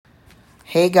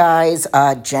Hey guys,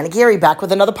 Jenna Geary back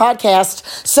with another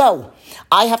podcast. So,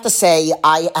 I have to say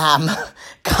I am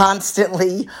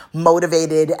constantly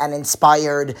motivated and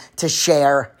inspired to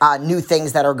share new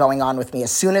things that are going on with me.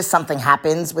 As soon as something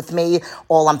happens with me,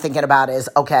 all I'm thinking about is,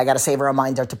 okay, I got to save a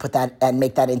reminder to put that and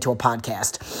make that into a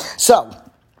podcast. So,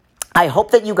 I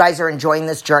hope that you guys are enjoying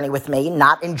this journey with me,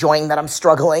 not enjoying that I'm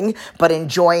struggling, but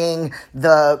enjoying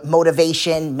the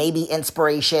motivation, maybe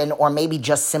inspiration, or maybe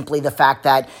just simply the fact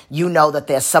that you know that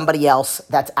there's somebody else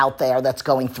that's out there that's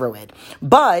going through it.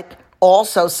 But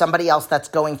also somebody else that's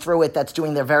going through it that's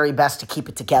doing their very best to keep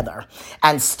it together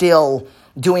and still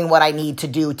doing what I need to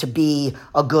do to be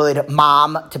a good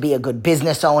mom, to be a good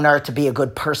business owner, to be a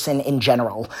good person in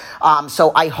general.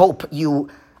 So I hope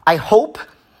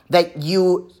that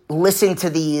you listen to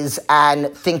these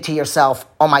and think to yourself,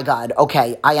 oh my God,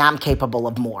 okay, I am capable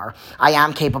of more. I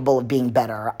am capable of being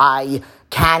better. I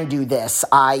can do this.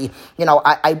 I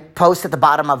post at the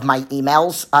bottom of my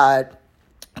emails,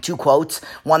 2 quotes,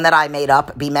 one that I made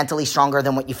up, be mentally stronger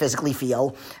than what you physically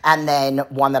feel, and then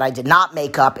one that I did not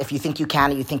make up, if you think you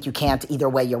can or you think you can't, either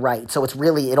way, you're right. So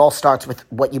it all starts with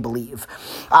what you believe.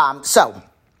 So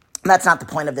that's not the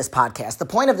point of this podcast. The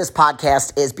point of this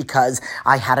podcast is because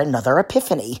I had another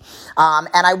epiphany.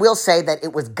 And I will say that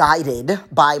it was guided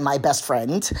by my best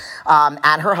friend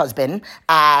and her husband.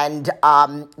 And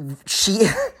she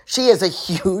is a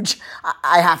huge,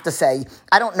 I have to say,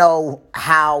 I don't know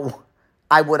how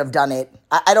I would have done it.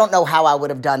 I don't know how I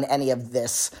would have done any of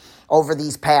this over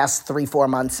these past 3-4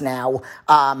 months now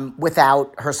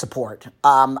without her support.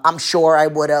 I'm sure I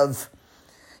would have,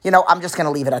 I'm just going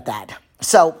to leave it at that.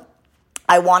 So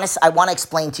I want to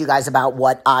explain to you guys about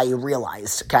what I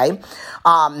realized, okay?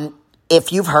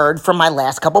 If you've heard from my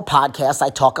last couple podcasts, I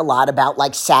talk a lot about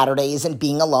like Saturdays and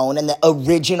being alone, and the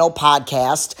original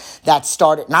podcast that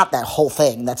started, not that whole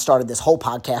thing that started this whole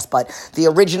podcast, but the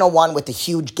original one with the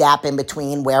huge gap in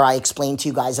between where I explained to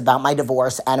you guys about my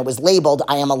divorce, and it was labeled,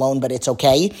 I Am Alone, But It's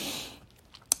Okay.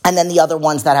 And then the other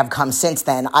ones that have come since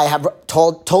then, I have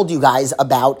told you guys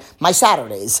about my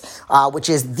Saturdays, which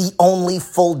is the only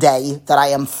full day that I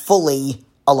am fully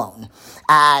alone.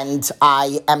 And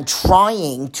I am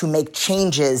trying to make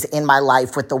changes in my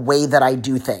life with the way that I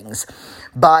do things.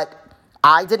 But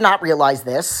I did not realize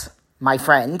this. My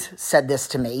friend said this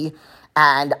to me,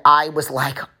 and I was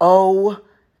like, oh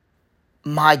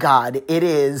my God, it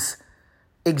is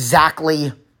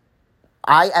exactly,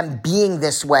 I am being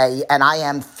this way and I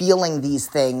am feeling these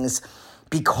things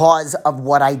because of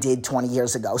what I did 20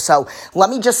 years ago. So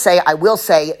let me just say, I will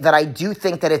say that I do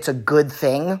think that it's a good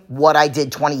thing, what I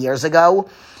did 20 years ago.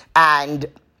 And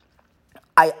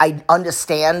I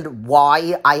understand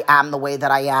why I am the way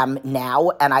that I am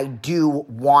now, and I do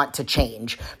want to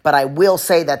change. But I will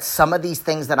say that some of these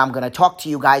things that I'm going to talk to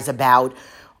you guys about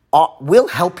will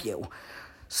help you.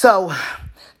 So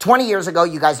 20 years ago,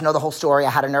 you guys know the whole story. I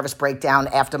had a nervous breakdown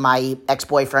after my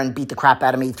ex-boyfriend beat the crap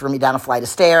out of me, threw me down a flight of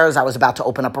stairs. I was about to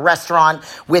open up a restaurant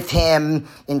with him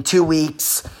in 2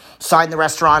 weeks, signed the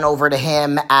restaurant over to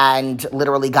him, and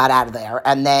literally got out of there.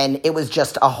 And then it was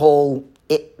just a whole,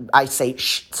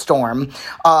 storm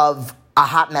of a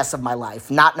hot mess of my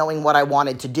life, not knowing what I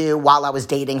wanted to do. While I was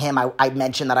dating him, I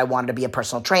mentioned that I wanted to be a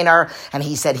personal trainer, and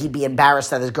he said he'd be embarrassed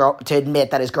to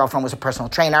admit that his girlfriend was a personal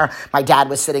trainer. My dad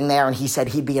was sitting there, and he said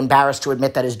he'd be embarrassed to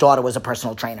admit that his daughter was a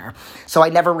personal trainer. So I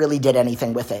never really did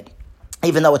anything with it,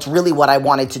 even though it's really what I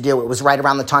wanted to do. It was right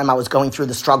around the time I was going through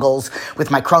the struggles with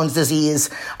my Crohn's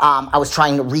disease. I was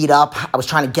trying to read up. I was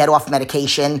trying to get off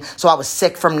medication. So I was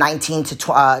sick from 19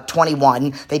 to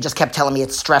 21. They just kept telling me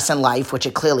it's stress in life, which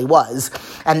it clearly was.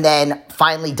 And then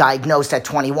finally diagnosed at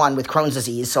 21 with Crohn's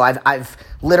disease. So I'm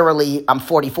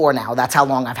 44 now. That's how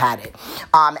long I've had it.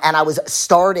 And I was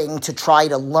starting to try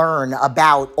to learn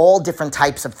about all different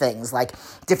types of things, like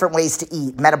different ways to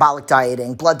eat, metabolic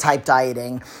dieting, blood type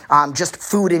dieting, just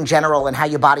food in general and how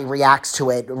your body reacts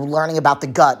to it, learning about the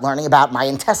gut, learning about my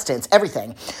intestines,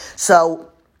 everything. So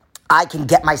I can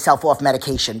get myself off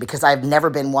medication, because I've never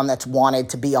been one that's wanted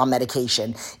to be on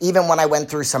medication. Even when I went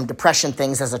through some depression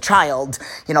things as a child,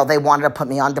 they wanted to put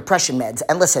me on depression meds.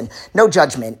 And listen, no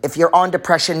judgment. If you're on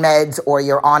depression meds or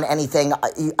you're on anything,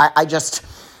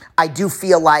 I do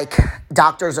feel like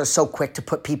doctors are so quick to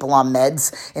put people on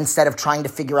meds instead of trying to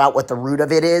figure out what the root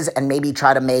of it is, and maybe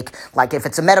try to make, like if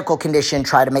it's a medical condition,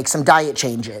 try to make some diet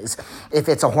changes. If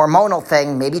it's a hormonal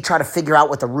thing, maybe try to figure out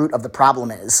what the root of the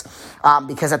problem is.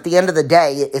 Because at the end of the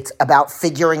day, it's about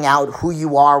figuring out who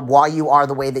you are, why you are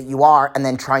the way that you are, and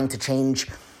then trying to change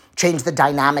the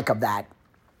dynamic of that.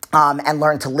 And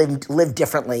learn to live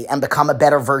differently and become a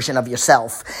better version of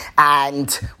yourself.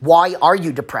 And why are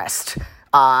you depressed?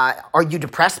 Are you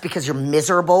depressed because you're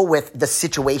miserable with the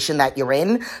situation that you're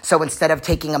in? So instead of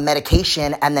taking a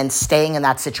medication and then staying in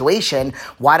that situation,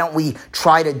 why don't we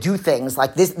try to do things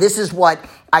like this? This is what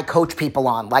I coach people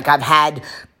on. Like, I've had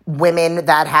women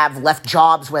that have left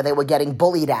jobs where they were getting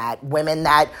bullied at, women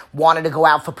that wanted to go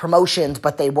out for promotions,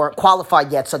 but they weren't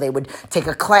qualified yet. So they would take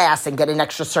a class and get an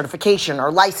extra certification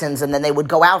or license, and then they would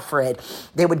go out for it.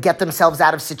 They would get themselves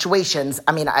out of situations.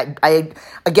 I mean, I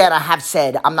have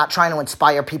said, I'm not trying to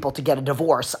inspire people to get a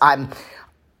divorce.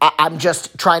 I'm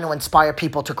just trying to inspire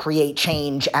people to create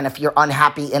change. And if you're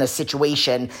unhappy in a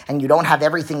situation and you don't have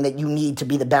everything that you need to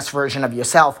be the best version of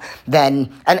yourself,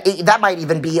 then, that might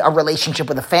even be a relationship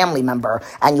with a family member,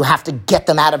 and you have to get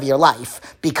them out of your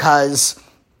life because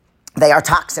they are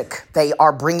toxic. They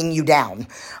are bringing you down.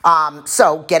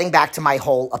 So getting back to my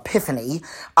whole epiphany,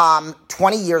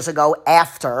 20 years ago,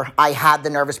 after I had the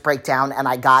nervous breakdown and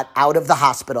I got out of the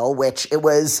hospital, there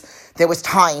was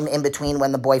time in between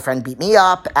when the boyfriend beat me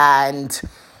up and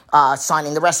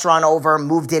signing the restaurant over,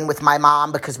 moved in with my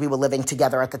mom because we were living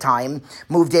together at the time,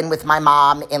 moved in with my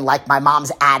mom in like my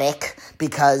mom's attic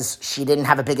because she didn't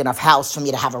have a big enough house for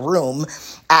me to have a room,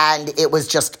 and it was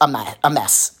just a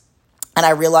mess. And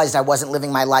I realized I wasn't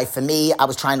living my life for me. I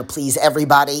was trying to please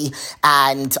everybody.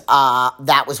 And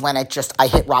that was when I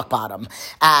hit rock bottom.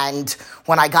 And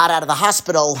when I got out of the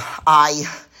hospital, I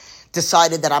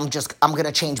decided that I'm going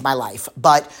to change my life.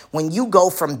 But when you go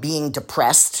from being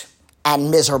depressed and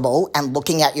miserable and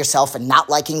looking at yourself and not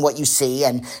liking what you see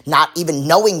and not even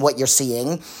knowing what you're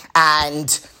seeing,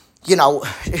 and you're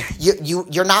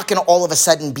not going to all of a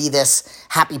sudden be this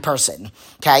happy person,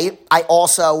 okay? I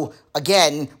also,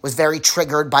 again, was very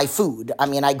triggered by food. I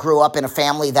mean, I grew up in a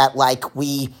family that, like,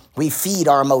 we feed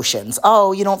our emotions.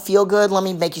 Oh, you don't feel good? Let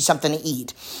me make you something to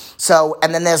eat. So,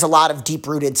 and then there's a lot of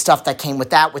deep-rooted stuff that came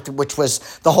with that, which was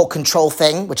the whole control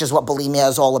thing, which is what bulimia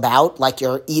is all about. Like,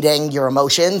 you're eating your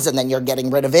emotions and then you're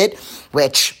getting rid of it,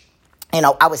 which,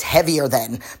 I was heavier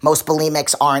then. Most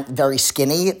bulimics aren't very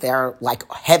skinny. They're like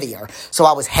heavier. So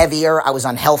I was heavier. I was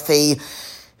unhealthy.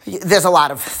 There's a lot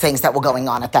of things that were going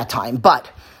on at that time. But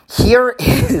here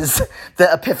is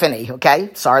the epiphany, okay?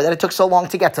 Sorry that it took so long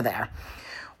to get to there.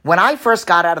 When I first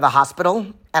got out of the hospital,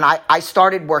 and I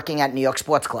started working at New York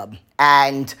Sports Club,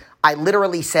 and I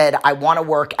literally said, I want to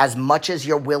work as much as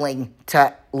you're willing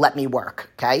to let me work,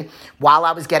 okay? While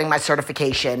I was getting my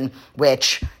certification,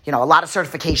 which, a lot of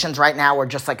certifications right now are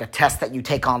just like a test that you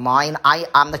take online.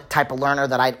 I'm the type of learner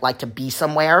that I like to be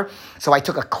somewhere, so I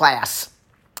took a class.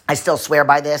 I still swear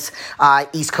by this.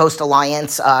 East Coast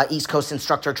Alliance, East Coast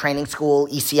Instructor Training School,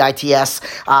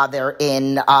 ECITS. They're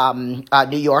in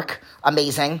New York.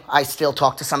 Amazing. I still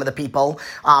talk to some of the people.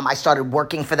 I started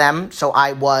working for them, so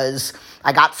I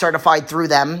got certified through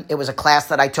them. It was a class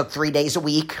that I took 3 days a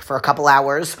week for a couple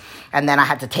hours, and then I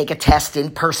had to take a test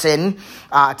in person,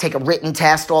 take a written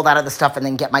test, all that other stuff, and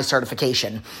then get my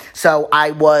certification. So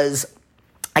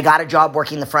I got a job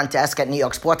working the front desk at New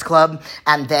York Sports Club,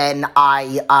 and then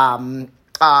I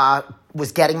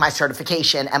was getting my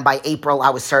certification, and by April,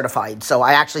 I was certified. So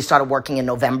I actually started working in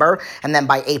November, and then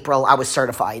by April, I was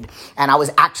certified. And I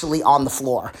was actually on the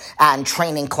floor and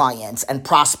training clients and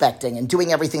prospecting and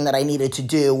doing everything that I needed to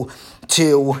do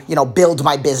to, build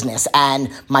my business. And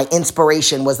my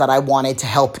inspiration was that I wanted to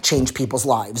help change people's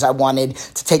lives. I wanted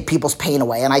to take people's pain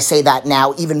away. And I say that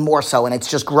now even more so, and it's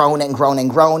just grown and grown and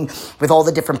grown with all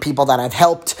the different people that I've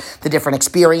helped, the different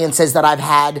experiences that I've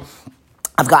had.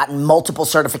 I've gotten multiple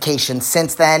certifications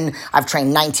since then. I've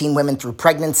trained 19 women through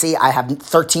pregnancy. I have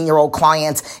 13-year-old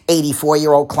clients,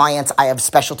 84-year-old clients. I have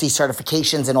specialty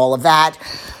certifications and all of that.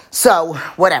 So,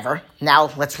 whatever.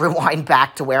 Now, let's rewind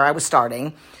back to where I was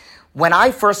starting. When I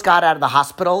first got out of the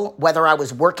hospital, whether I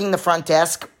was working the front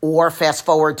desk or fast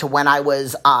forward to when I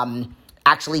was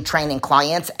actually training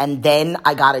clients, and then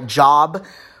I got a job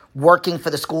working for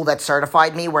the school that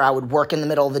certified me, where I would work in the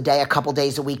middle of the day a couple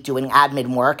days a week doing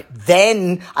admin work.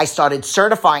 Then I started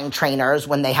certifying trainers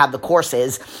when they had the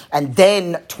courses, and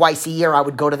then twice a year I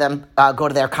would go to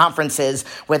their conferences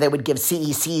where they would give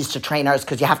CECs to trainers,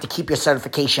 because you have to keep your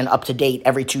certification up to date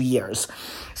every 2 years.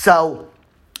 So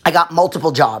I got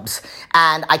multiple jobs,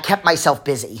 and I kept myself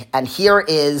busy. And here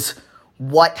is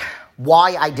why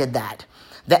I did that.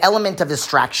 The element of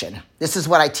distraction. This is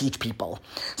what I teach people.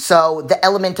 So the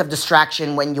element of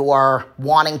distraction when you're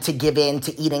wanting to give in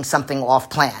to eating something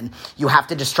off plan, you have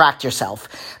to distract yourself.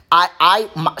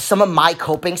 Some of my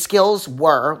coping skills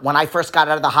were, when I first got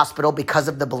out of the hospital because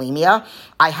of the bulimia,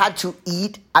 I had to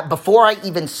eat, before I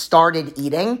even started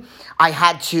eating, I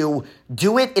had to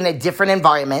do it in a different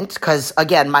environment, because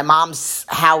again, my mom's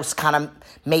house kind of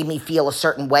made me feel a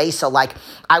certain way. So like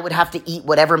I would have to eat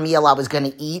whatever meal I was going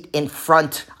to eat in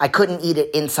front. I couldn't eat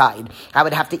it inside. I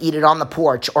would have to eat it on the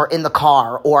porch or in the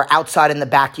car or outside in the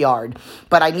backyard.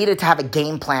 But I needed to have a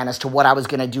game plan as to what I was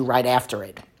going to do right after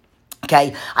it.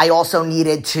 Okay, I also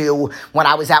needed to, when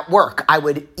I was at work, I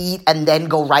would eat and then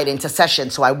go right into session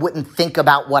so I wouldn't think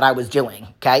about what I was doing,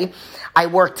 okay? I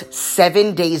worked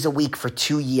 7 days a week for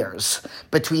 2 years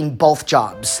between both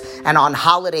jobs. And on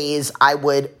holidays, I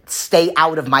would stay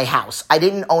out of my house. I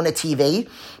didn't own a TV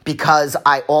because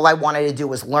all I wanted to do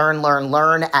was learn,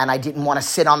 and I didn't want to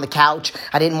sit on the couch.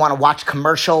 I didn't want to watch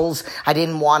commercials. I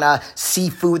didn't want to see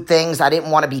food things. I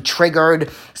didn't want to be triggered.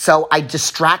 So I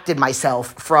distracted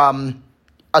myself from,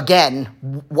 again,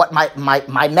 what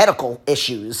my medical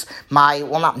issues,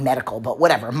 not medical, but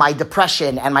whatever, my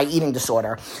depression and my eating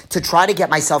disorder, to try to get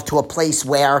myself to a place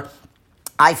where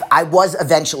I was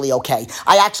eventually okay.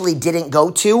 I actually didn't go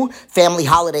to family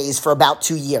holidays for about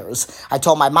 2 years. I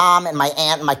told my mom and my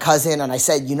aunt and my cousin, and I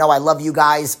said, I love you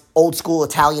guys. Old school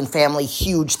Italian family,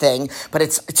 huge thing. But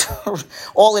it's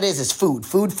all it is food,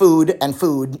 and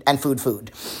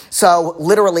food. So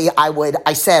literally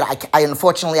I said,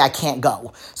 unfortunately I can't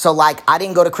go. So like I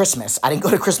didn't go to Christmas. I didn't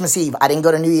go to Christmas Eve. I didn't go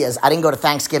to New Year's. I didn't go to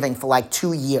Thanksgiving for like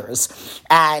 2 years.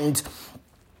 And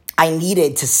I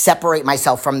needed to separate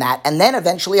myself from that. And then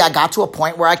eventually I got to a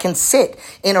point where I can sit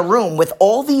in a room with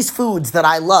all these foods that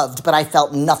I loved, but I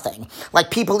felt nothing. Like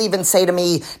people even say to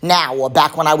me now, or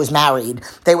back when I was married,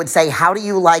 they would say, how do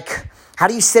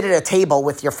you sit at a table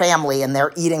with your family and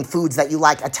they're eating foods that you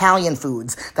like, Italian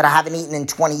foods that I haven't eaten in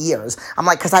 20 years? I'm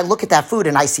like, because I look at that food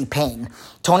and I see pain.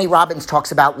 Tony Robbins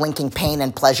talks about linking pain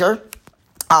and pleasure.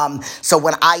 So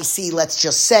when I see, let's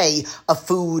just say, a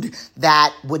food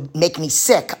that would make me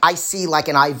sick, I see like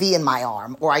an IV in my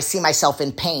arm, or I see myself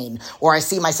in pain, or I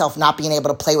see myself not being able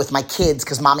to play with my kids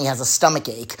because mommy has a stomach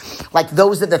ache. Like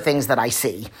those are the things that I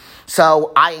see.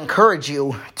 So I encourage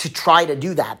you to try to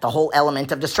do that, the whole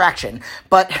element of distraction.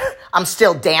 But I'm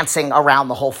still dancing around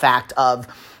the whole fact of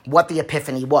what the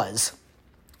epiphany was.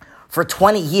 For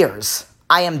 20 years,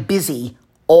 I am busy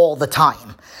all the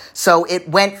time. So it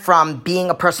went from being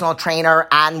a personal trainer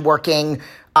and working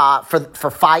for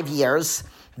 5 years.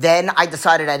 Then I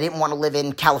decided I didn't want to live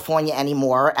in California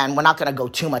anymore, and we're not going to go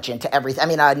too much into everything.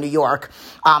 New York.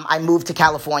 I moved to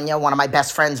California. One of my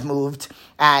best friends moved,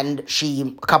 and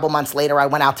a couple months later, I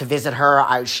went out to visit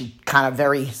her. She kind of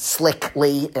very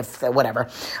slickly,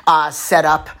 set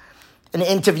up an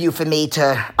interview for me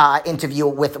to interview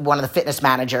with one of the fitness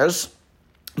managers.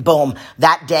 Boom.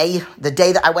 That day, the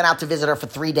day that I went out to visit her for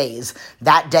 3 days,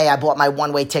 that day I bought my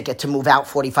one-way ticket to move out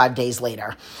 45 days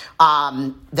later.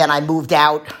 Then I moved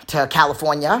out to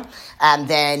California and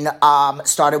then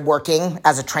started working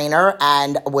as a trainer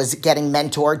and was getting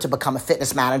mentored to become a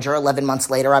fitness manager. 11 months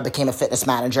later, I became a fitness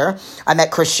manager. I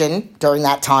met Christian during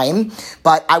that time,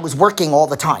 but I was working all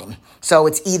the time. So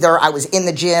it's either I was in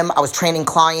the gym, I was training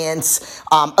clients.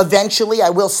 Eventually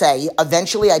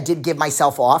I did give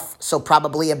myself off. So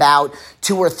probably about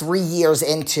 2 or 3 years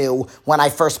into when I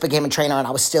first became a trainer and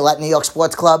I was still at New York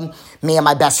Sports Club, me and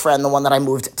my best friend, the one that I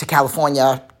moved to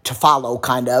California to follow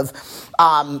kind of,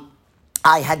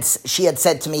 she had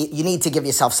said to me, you need to give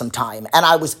yourself some time. And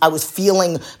I was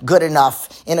feeling good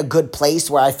enough in a good place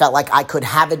where I felt like I could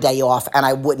have a day off and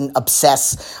I wouldn't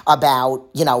obsess about,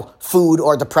 food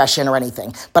or depression or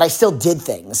anything. But I still did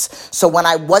things. So when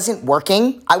I wasn't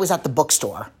working, I was at the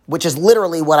bookstore, which is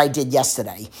literally what I did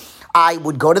yesterday. I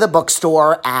would go to the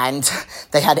bookstore and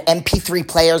they had MP3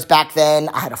 players back then.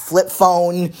 I had a flip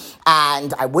phone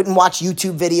and I wouldn't watch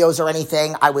YouTube videos or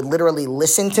anything. I would literally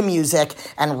listen to music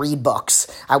and read books.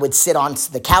 I would sit on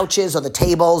the couches or the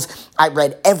tables. I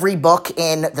read every book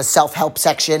in the self-help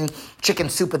section, Chicken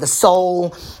Soup of the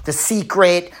Soul, The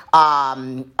Secret,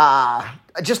 The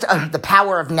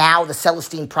Power of Now, The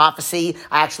Celestine Prophecy.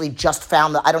 I actually just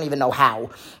found I don't even know how,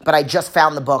 but I just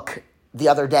found the book the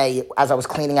other day as I was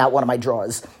cleaning out one of my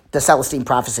drawers, The Celestine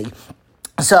Prophecy.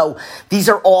 So these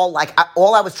are all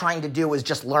all I was trying to do was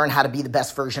just learn how to be the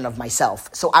best version of myself.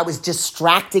 So I was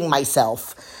distracting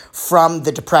myself from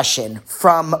the depression,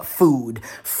 from food,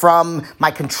 from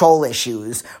my control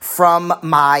issues, from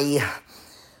my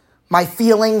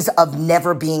feelings of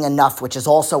never being enough, which is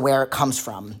also where it comes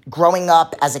from. Growing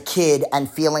up as a kid and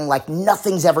feeling like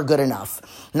nothing's ever good enough.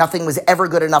 Nothing was ever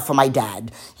good enough for my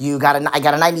dad. I got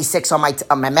a 96 on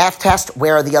my math test.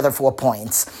 Where are the other 4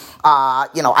 points?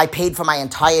 I paid for my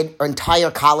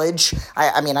entire college.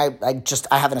 I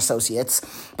have an associate's,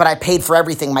 but I paid for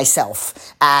everything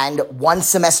myself. And one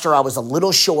semester I was a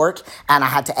little short, and I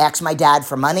had to ask my dad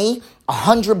for money,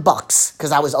 $100,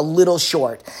 because I was a little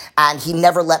short, and he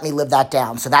never let me live that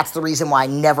down. So that's the reason why I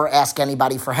never ask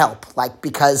anybody for help,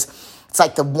 because it's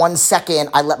like the 1 second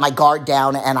I let my guard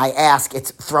down and I ask,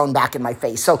 it's thrown back in my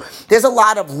face. So there's a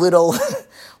lot of little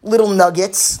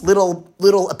nuggets, little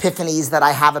epiphanies that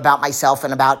I have about myself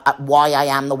and about why I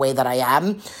am the way that I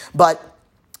am. But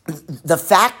the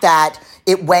fact that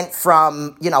it went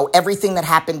from, everything that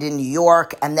happened in New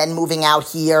York and then moving out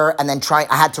here and then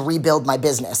I had to rebuild my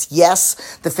business.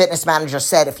 Yes, the fitness manager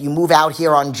said, if you move out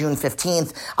here on June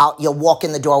 15th, you'll walk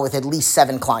in the door with at least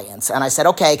 7 clients. And I said,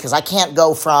 okay, because I can't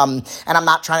go from, and I'm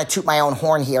not trying to toot my own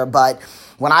horn here, but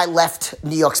when I left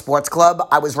New York Sports Club,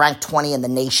 I was ranked 20 in the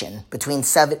nation between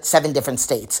seven different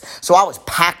states. So I was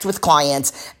packed with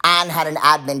clients and had an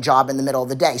admin job in the middle of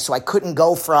the day. So I couldn't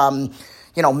go from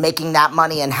making that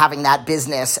money and having that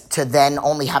business to then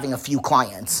only having a few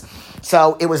clients.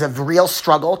 So it was a real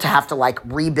struggle to have to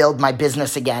rebuild my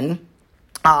business again.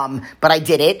 But I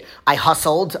did it. I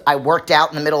hustled. I worked out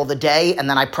in the middle of the day, and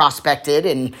then I prospected,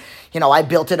 and, I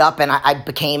built it up, and I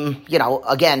became,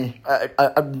 again,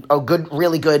 a good,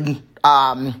 really good,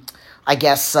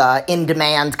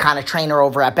 in-demand kind of trainer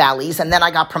over at Bally's. And then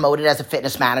I got promoted as a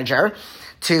fitness manager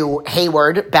to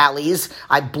Hayward Bally's.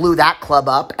 I blew that club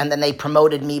up, and then they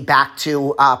promoted me back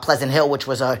to Pleasant Hill, which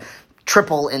was a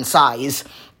triple in size.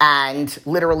 And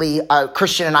literally,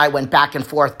 Christian and I went back and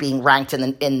forth being ranked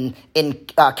in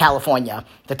California,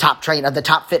 the top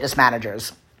fitness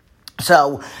managers.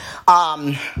 So,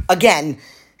 again,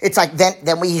 it's like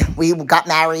then we got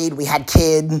married, we had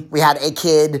a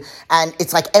kid, and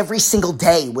it's like every single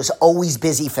day was always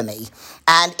busy for me.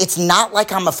 And it's not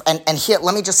like and here,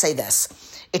 let me just say this.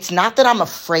 It's not that I'm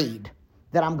afraid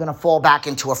that I'm going to fall back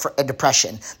into a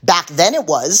depression. Back then it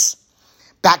was.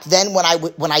 Back then when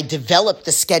I developed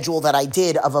the schedule that I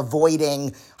did of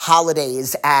avoiding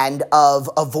holidays and of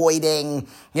avoiding,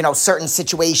 certain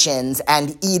situations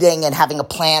and eating and having a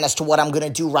plan as to what I'm going to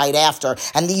do right after.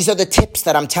 And these are the tips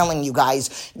that I'm telling you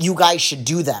guys. You guys should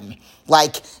do them.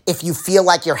 Like, if you feel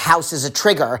like your house is a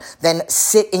trigger, then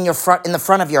sit in the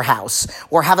front of your house,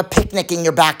 or have a picnic in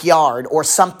your backyard or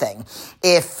something.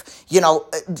 If,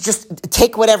 just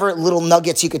take whatever little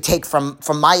nuggets you could take from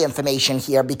my information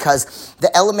here, because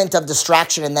the element of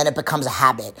distraction, and then it becomes a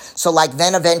habit. So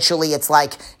then eventually it's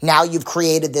like, now you've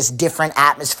created this different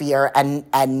atmosphere,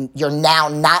 and you're now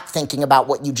not thinking about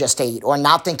what you just ate or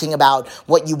not thinking about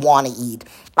what you want to eat.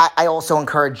 I also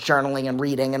encourage journaling and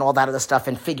reading and all that other stuff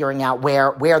and figuring out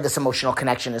where this emotional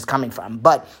connection is coming from.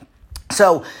 But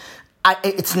so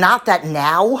it's not that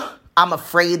now I'm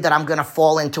afraid that I'm going to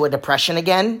fall into a depression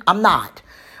again. I'm not.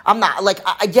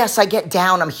 Yes, I get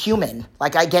down. I'm human.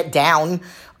 I get down.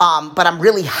 But I'm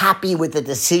really happy with the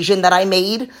decision that I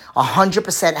made,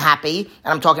 100% happy,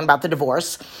 and I'm talking about the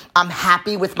divorce. I'm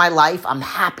happy with my life. I'm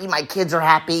happy my kids are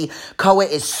happy. Koa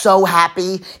is so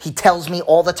happy. He tells me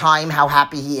all the time how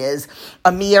happy he is.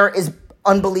 Amir is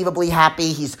unbelievably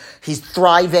happy. He's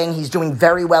thriving. He's doing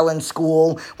very well in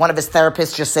school. One of his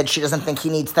therapists just said she doesn't think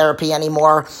he needs therapy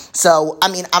anymore. So,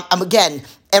 I'm again,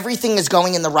 everything is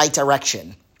going in the right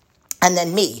direction. And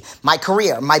then me, my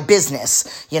career, my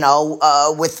business,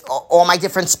 with all my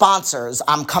different sponsors,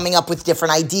 I'm coming up with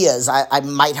different ideas. I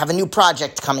might have a new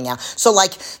project coming out. So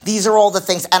these are all the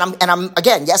things. And I'm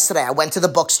again, yesterday I went to the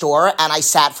bookstore and I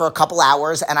sat for a couple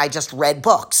hours and I just read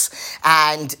books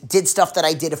and did stuff that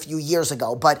I did a few years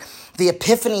ago. But the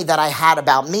epiphany that I had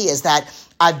about me is that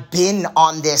I've been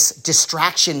on this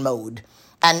distraction mode.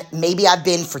 And maybe I've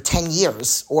been for 10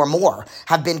 years or more,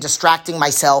 have been distracting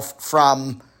myself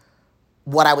from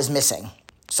what I was missing.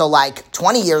 So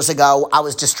 20 years ago, I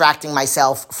was distracting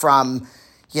myself from,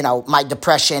 my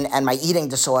depression and my eating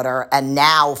disorder. And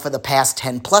now for the past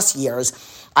 10 plus years,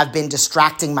 I've been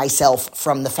distracting myself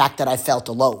from the fact that I felt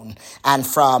alone and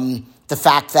from the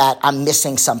fact that I'm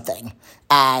missing something.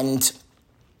 And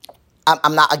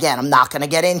I'm not going to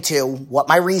get into what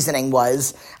my reasoning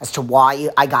was as to why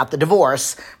I got the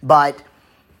divorce, but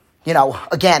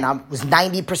again, I was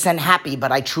 90% happy,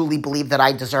 but I truly believe that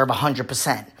I deserve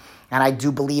 100%. And I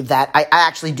do believe that, I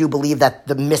actually do believe that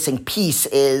the missing piece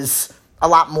is a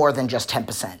lot more than just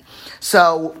 10%.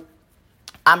 So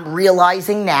I'm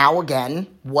realizing now, again,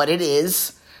 what it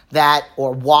is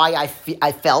or why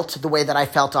I felt the way that I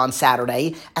felt on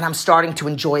Saturday, and I'm starting to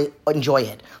enjoy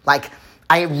it.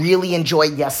 I really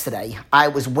enjoyed yesterday. I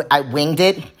winged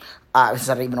it. is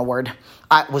that even a word?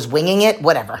 I was winging it,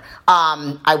 whatever.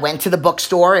 I went to the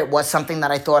bookstore. It was something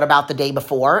that I thought about the day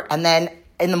before. And then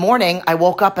in the morning, I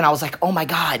woke up and I was like, oh my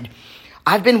God,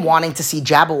 I've been wanting to see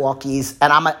Jabberwockies,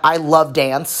 and I love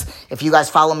dance. If you guys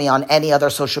follow me on any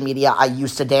other social media, I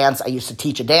used to dance. I used to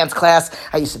teach a dance class.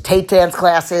 I used to take dance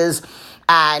classes.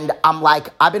 And I'm like,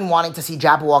 I've been wanting to see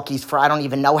Jabberwockies for I don't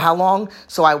even know how long.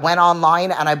 So I went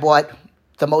online and I bought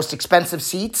the most expensive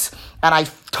seats, and I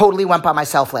totally went by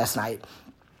myself last night.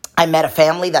 I met a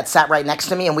family that sat right next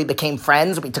to me, and we became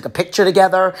friends. We took a picture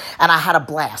together, and I had a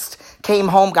blast.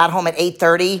 Got home at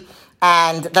 8:30.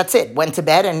 And that's it. Went to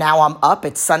bed, and now I'm up.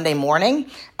 It's Sunday morning,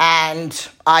 and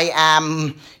I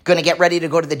am going to get ready to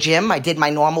go to the gym. I did my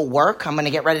normal work. I'm going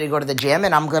to get ready to go to the gym,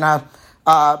 and I'm going to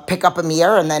pick up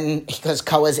Amir, and then, because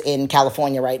Koa's in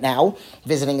California right now,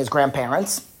 visiting his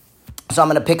grandparents. So I'm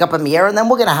going to pick up Amir, and then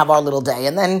we're going to have our little day,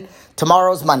 and then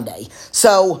tomorrow's Monday.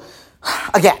 So,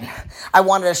 again, I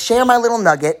wanted to share my little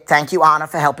nugget. Thank you, Anna,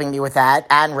 for helping me with that,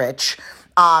 and Rich.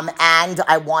 And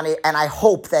I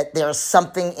hope that there's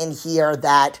something in here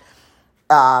that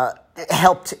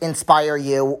helped inspire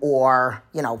you, or,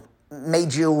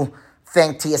 made you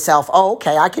think to yourself, oh,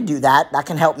 okay, I could do that. That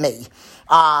can help me.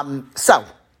 So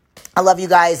I love you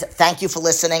guys. Thank you for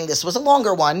listening. This was a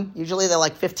longer one. Usually they're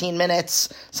like 15 minutes,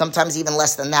 sometimes even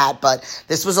less than that. But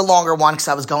this was a longer one because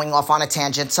I was going off on a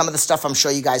tangent. Some of the stuff I'm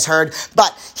sure you guys heard.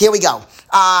 But here we go.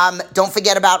 Don't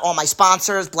forget about all my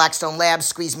sponsors: Blackstone Labs,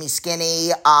 Squeeze Me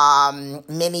Skinny,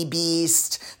 Mini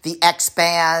Beast, the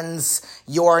X-Bands,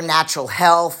 Your Natural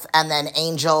Health, and then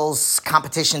Angels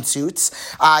Competition Suits.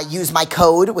 Use my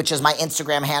code, which is my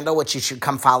Instagram handle, which you should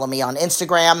come follow me on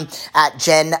Instagram at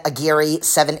Jen Aguirre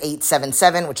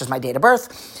 7877, which is my date of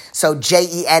birth. So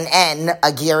JENN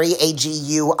Aguirre,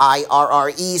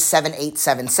 AGUIRRE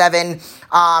 7877.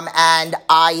 And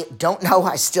I don't know,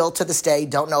 I still to this day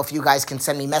don't know if you guys can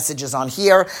send me messages on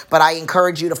here, but I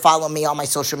encourage you to follow me on my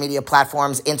social media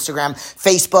platforms: Instagram,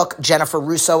 Facebook, Jennifer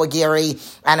Russo Aguirre.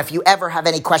 And if you ever have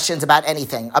any questions about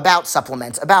anything, about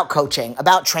supplements, about coaching,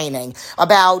 about training,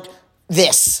 about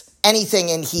this, anything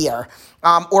in here,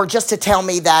 or just to tell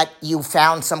me that you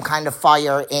found some kind of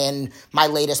fire in my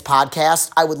latest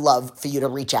podcast, I would love for you to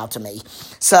reach out to me.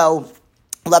 So,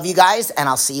 love you guys, and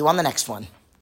I'll see you on the next one.